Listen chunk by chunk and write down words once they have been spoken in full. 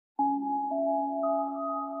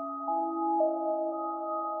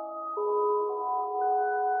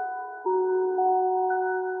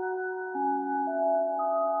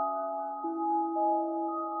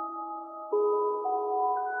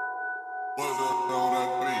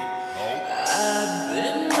I've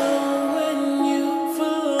been knowing you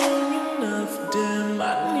for long enough, damn, I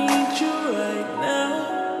need you right now.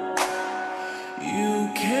 You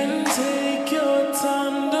can take your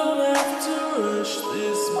time, don't have to rush,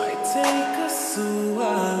 this might take us a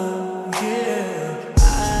while, yeah. I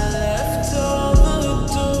left all the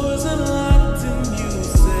doors unlocked and you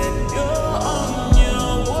said you're on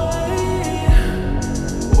your way.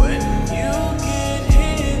 When you get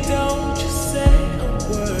here, don't just say a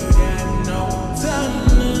word, got no time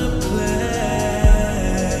to play.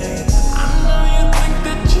 I know you think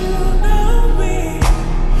that you know me,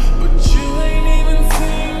 but you ain't even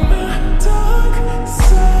seen my dark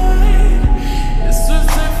side. This was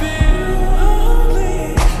there for you only,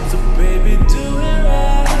 so baby do it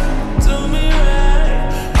right, do me right.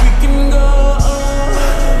 We can go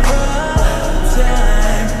over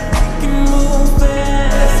time, we can move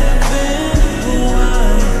faster than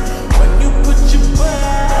rewind. When you put your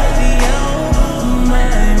body on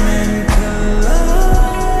mine and collide,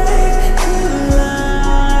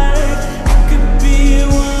 collide. It could be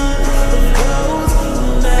one of those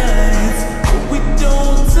nights where we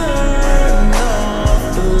don't turn off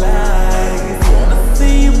the lights. Wanna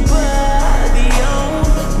see your body on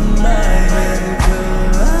mine and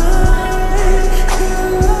collide,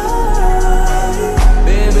 collide.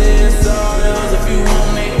 Baby, it's all yours if you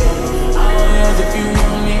want it, all yours if you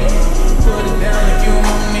want it. Put it down if you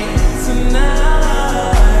want it tonight.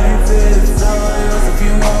 It's all yours if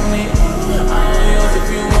you want it, all yours if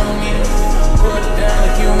you want it. Put it down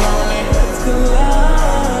if you want it. Let's collide.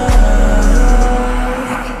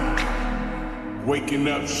 Waking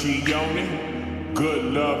up, she on it. Good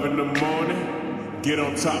love in the morning. Get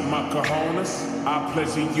on top my cojones. I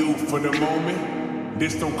pleasure you for the moment.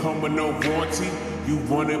 This don't come with no warranty. You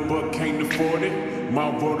want it but can't afford it. My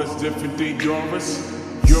world is different than yours.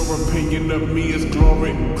 Your opinion of me is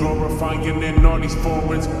glory, glorifying in all these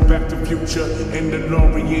foreigns. Back to Future and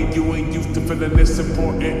DeLorean. You ain't used to feeling this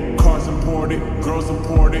important. Cars imported, girls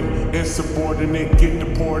imported, insubordinate, get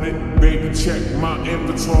deported. Baby, check my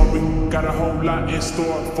inventory. Got a whole lot in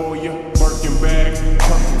store for you. Birkin bags,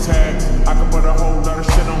 purple tags. I can put a whole lot of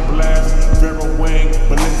shit on blast. Vera Wang,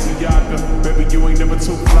 Balenciaga. Baby, you ain't never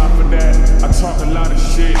too fly for that. I talk a lot of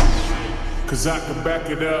shit, cause I can back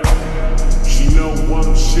it up. She know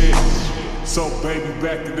I'm shit, so baby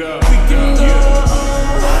back it up. We can go